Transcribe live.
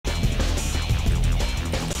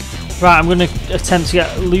Right, I'm going to attempt to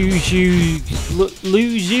get Lu Xun,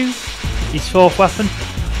 his 4th weapon.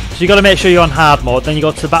 So you got to make sure you're on hard mode. Then you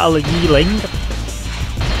go to the Battle of Yiling,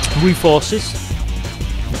 Wu Forces.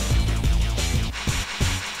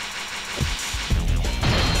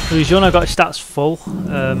 Lu Xun, I got his stats full.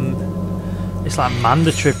 It's like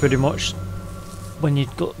mandatory pretty much when you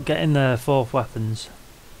get in the 4th weapons.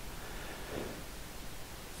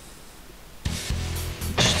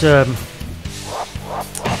 Just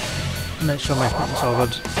make sure my equipment's all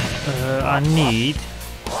good. I need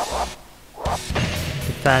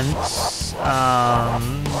defense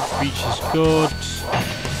and reach is good.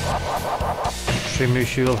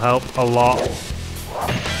 Mushu will help a lot.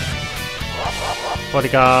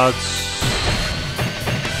 Bodyguards.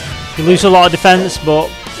 You lose a lot of defense,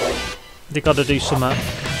 but they got to do something.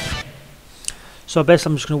 So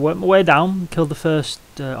basically, I'm just going to work my way down, kill the first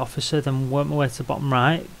officer, then work my way to the bottom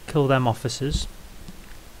right, kill them officers.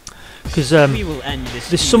 Because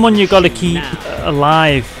there's someone you got to keep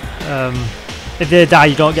alive. If they die,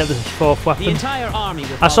 you don't get the 4th weapon.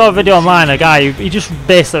 I saw a video online, a guy he just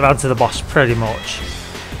basically ran to the boss pretty much,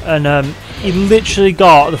 and he literally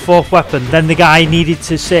got the 4th weapon. Then the guy he needed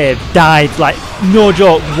to save died, like no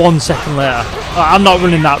joke, 1 second later. I'm not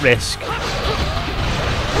running that risk.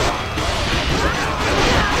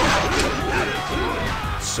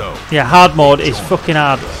 So yeah, hard mode is fucking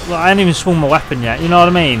hard. Well, I haven't even swung my weapon yet. You know what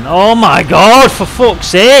I mean? Oh my god! For fuck's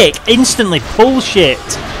sake! Instantly pull shit.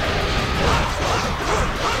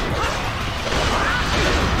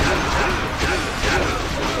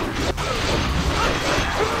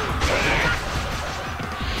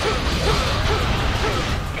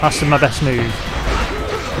 That's my best move.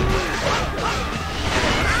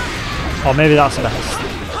 Or maybe that's the best.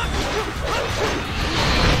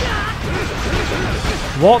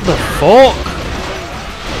 What the fuck?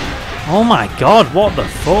 Oh my god, what the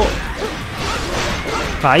fuck?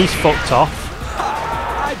 Right, he's fucked off.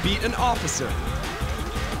 I beat an officer.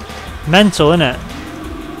 Mental, innit?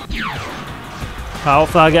 Right,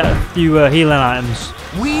 hopefully I get a few healing items.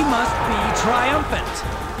 We must be triumphant.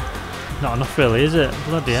 Not enough really, is it?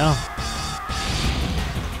 Bloody hell.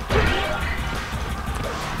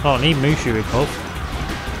 I don't need Mushu Recov.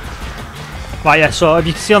 Right, yeah, so if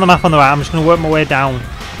you can see on the map on the right, I'm just going to work my way down.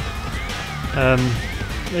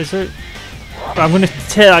 Is it? I'm going to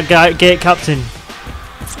take that guy, gate captain.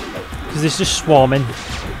 Because it's just swarming.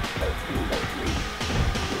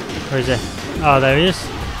 Where is he? Oh, there he is.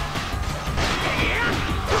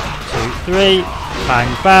 2, 3. Bang,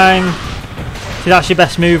 bang. See, that's your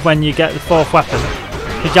best move when you get the 4th weapon.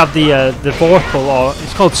 You have the Vorpal, or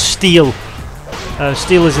it's called Steel.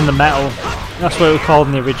 Steel is in the metal. That's what it was called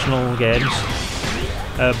in the original games.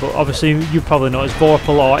 But obviously you probably know it's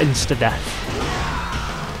Vorpal or Insta Death.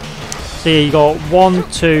 So here you go 1,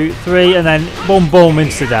 2, 3, and then boom, boom,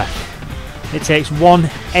 Insta Death. It takes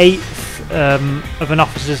 1/8 of an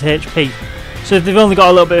officer's HP. So if they've only got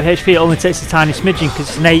a little bit of HP, it only takes a tiny smidgen because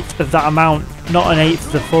it's 1/8 of that amount, not 1/8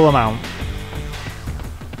 of the full amount.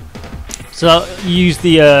 So you use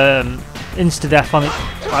the insta death on it,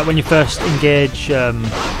 like when you first engage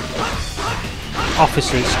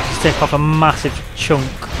officers, to take off a massive chunk.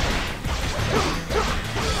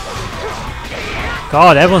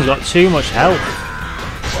 God, everyone's got too much health.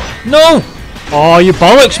 No! Oh, you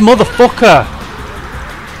bollocks, motherfucker!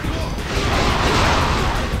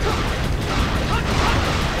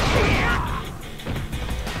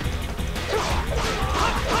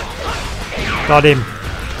 Got him.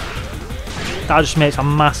 That just makes a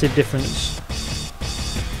massive difference.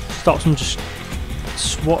 Stops them just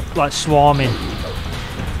swarming.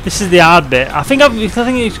 This is the hard bit. I think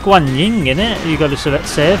it's Guan Ying, isn't it? You got to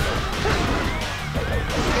save.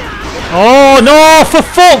 Oh no! For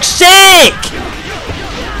fuck's sake!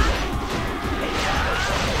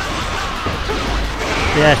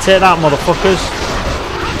 Yeah, take that, motherfuckers.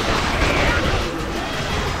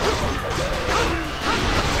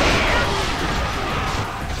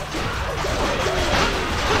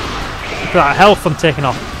 Look at that health I'm taking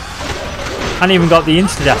off. I haven't even got the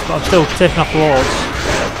insta-death, but I'm still taking off loads.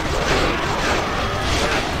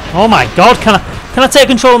 Oh my god, can I take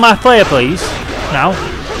control of my player, please? Now.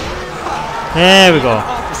 There we go.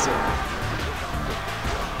 Let's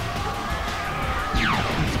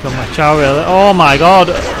go my chow really. Oh my god.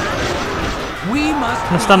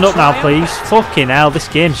 Can I stand up now, please? Fucking hell, this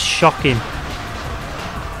game's shocking.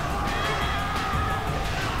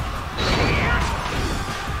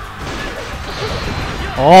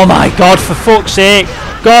 Oh my god, for fuck's sake.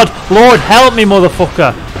 God, Lord help me,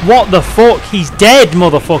 motherfucker. What the fuck? He's dead,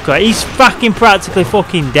 motherfucker. He's fucking practically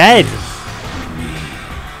fucking dead.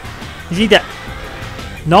 Is he dead?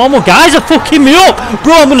 Normal guys are fucking me up!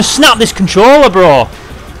 Bro, I'm gonna snap this controller, bro!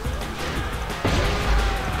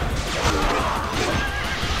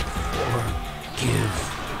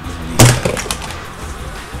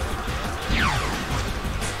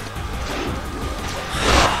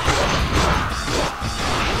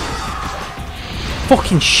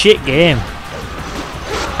 Fucking shit game.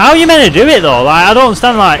 How are you meant to do it though? Like, I don't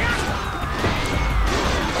understand, like...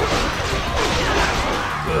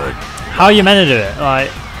 How are you meant to do it? Like...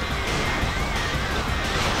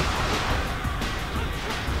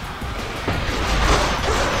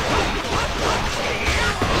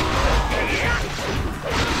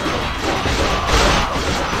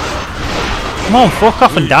 Come on, fuck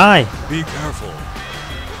off and die. Be careful.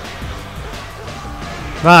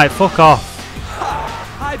 Right, fuck off.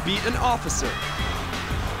 I beat an officer.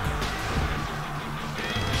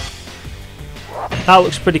 That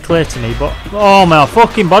looks pretty clear to me, but... Oh my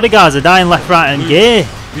fucking bodyguards are dying left, right and gear.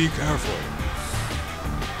 Be careful.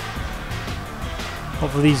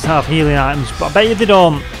 Hopefully these have healing items, but I bet you they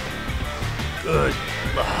don't. Good.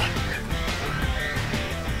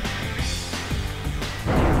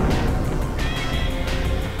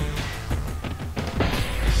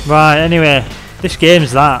 Right, anyway, this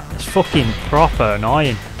game's that. It's fucking proper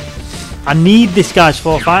annoying. I need this guy's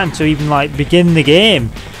 4th item to even like begin the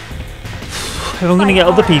game. If I'm gonna get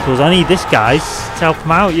other people's, I need this guy's to help him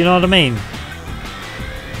out, you know what I mean?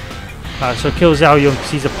 Right, so kill Xiao Yun because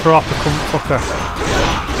he's a proper cunt fucker.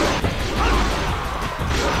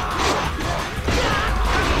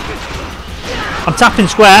 I'm tapping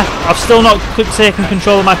square. I've still not taken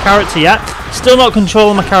control of my character yet. Still not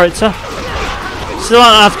controlling my character. Still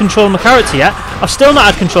not had control of my character yet. I've still not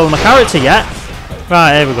had control of my character yet.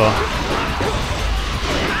 Right, here we go.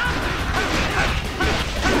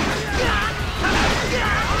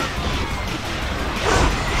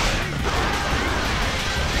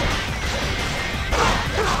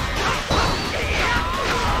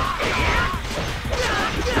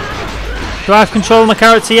 Do I have control of my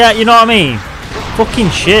character yet? You know what I mean? Fucking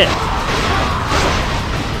shit.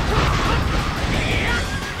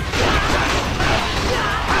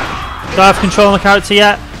 Do I have control of my character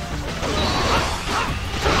yet?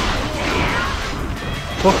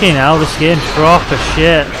 Fucking hell, this game's proper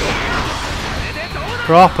shit.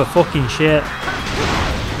 Proper fucking shit.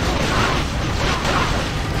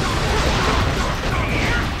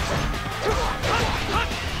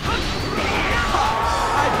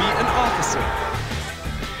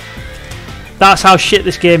 That's how shit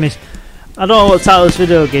this game is. I don't know what the title of this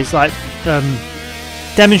video is, like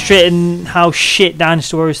demonstrating how shit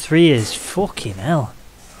Dynasty Warriors 3 is. Fucking hell.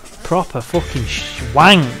 Proper fucking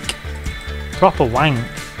wank. Proper wank.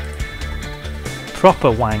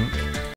 Proper wank.